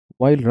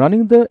While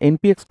running the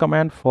npx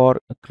command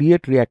for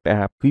create react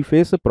app, we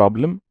face a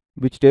problem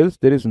which tells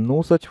there is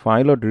no such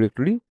file or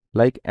directory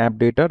like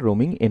AppData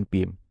Roaming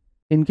npm.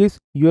 In case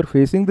you are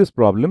facing this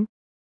problem,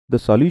 the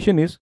solution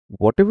is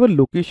whatever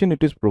location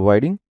it is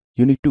providing,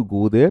 you need to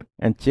go there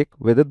and check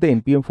whether the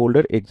npm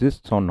folder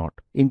exists or not.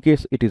 In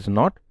case it is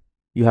not,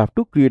 you have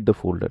to create the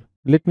folder.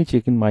 Let me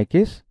check in my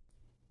case.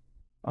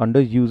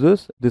 Under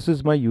users, this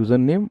is my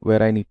username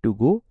where I need to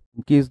go.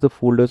 In case the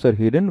folders are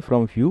hidden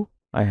from view,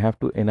 I have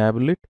to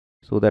enable it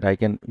so that I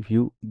can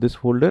view this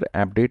folder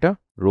AppData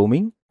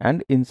Roaming,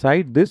 and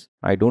inside this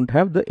I don't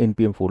have the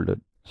npm folder.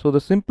 So the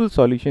simple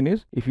solution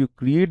is if you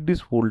create this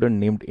folder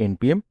named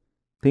npm,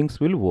 things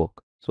will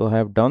work. So I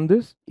have done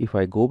this. If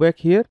I go back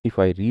here, if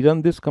I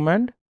rerun this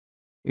command,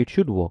 it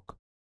should work.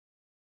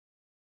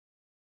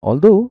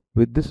 Although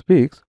with this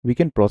fix we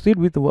can proceed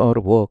with our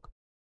work,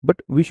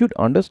 but we should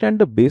understand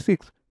the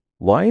basics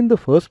why in the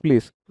first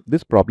place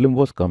this problem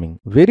was coming.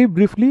 Very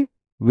briefly,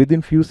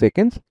 within few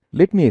seconds,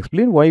 let me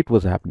explain why it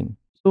was happening.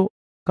 So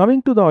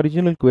coming to the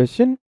original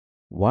question,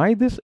 why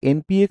this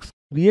npx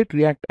create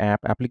react app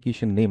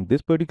application name,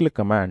 this particular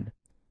command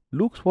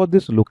looks for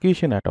this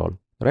location at all,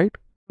 right?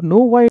 To know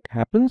why it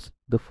happens,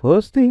 the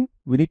first thing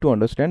we need to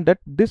understand that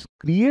this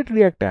create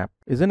react app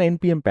is an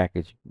npm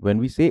package. When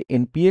we say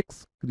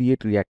npx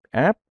create react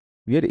app,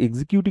 we are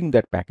executing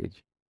that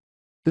package.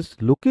 This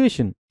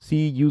location,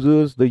 see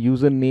users, the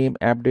username,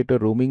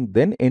 AppData Roaming,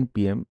 then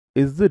npm,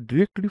 is the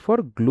directory for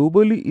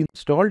globally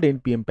installed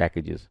npm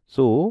packages.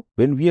 So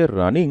when we are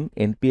running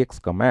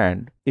npx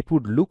command, it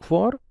would look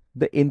for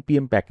the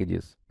npm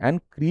packages,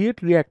 and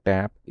create react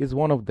app is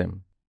one of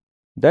them.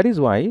 That is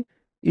why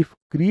if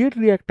create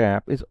react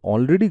app is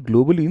already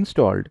globally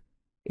installed,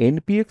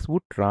 npx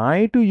would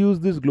try to use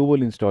this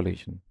global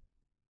installation.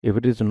 If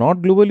it is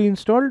not globally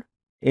installed,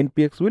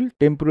 npx will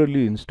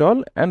temporarily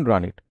install and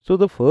run it. So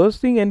the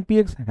first thing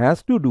npx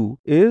has to do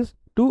is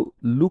to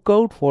look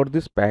out for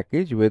this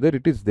package, whether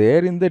it is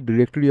there in the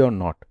directory or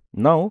not.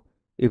 Now,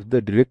 if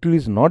the directory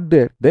is not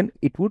there, then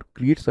it would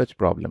create such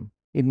problem.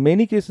 In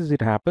many cases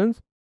it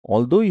happens,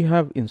 although you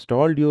have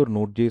installed your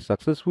Node.js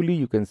successfully,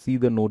 you can see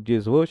the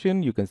Node.js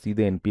version, you can see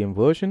the npm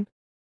version,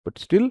 but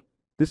still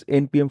this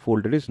npm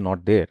folder is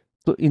not there.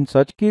 So in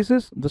such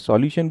cases, the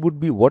solution would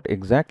be what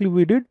exactly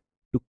we did,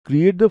 to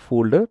create the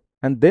folder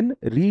and then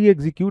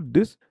re-execute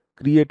this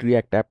create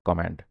react app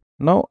command.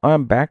 Now I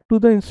am back to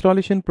the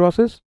installation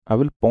process. I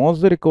will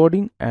pause the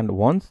recording, and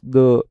once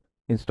the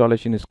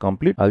installation is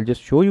complete, I'll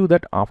just show you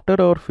that after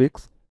our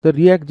fix, the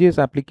React.js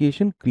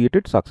application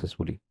created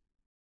successfully.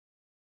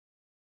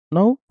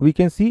 Now we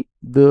can see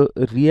the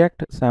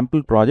React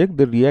sample project,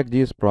 the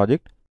React.js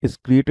project is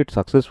created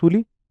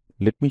successfully.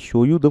 Let me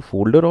show you the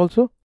folder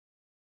also.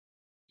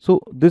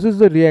 So this is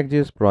the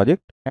React.js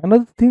project.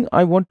 Another thing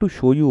I want to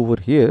show you over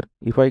here,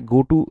 if I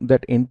go to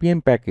that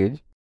npm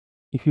package,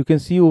 if you can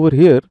see over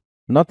here,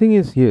 nothing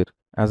is here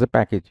as a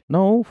package.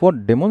 Now for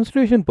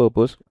demonstration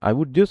purpose, I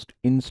would just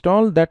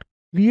install that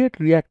create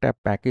react app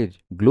package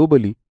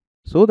globally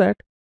so that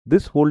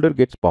this folder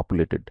gets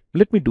populated.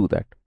 Let me do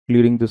that.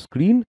 Clearing the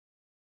screen.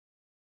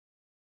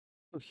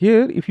 So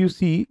here if you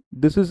see,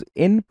 this is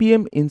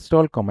npm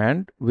install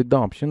command with the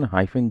option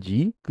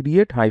 -g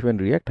create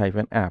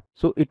 -react -app.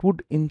 So it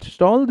would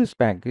install this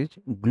package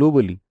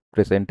globally.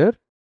 Press enter.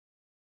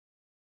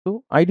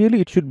 So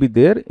ideally it should be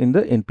there in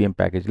the npm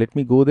package. Let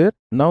me go there.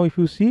 Now if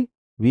you see,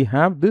 we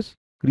have this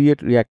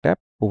create react app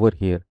over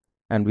here,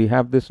 and we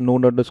have this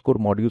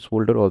node_modules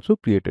folder also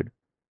created.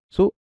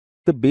 So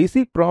the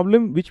basic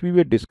problem which we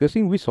were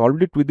discussing, we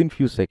solved it within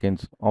few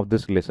seconds of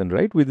this lesson,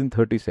 right? Within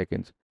 30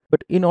 seconds.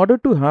 But in order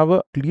to have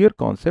a clear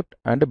concept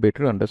and a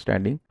better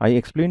understanding, I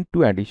explained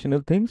two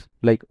additional things,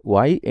 like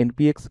why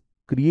npx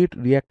create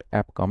react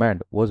app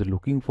command was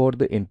looking for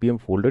the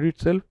npm folder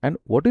itself, and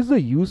what is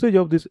the usage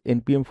of this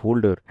npm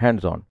folder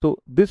hands-on. So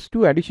these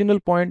two additional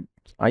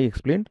points I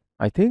explained,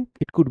 I think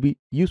it could be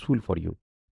useful for you.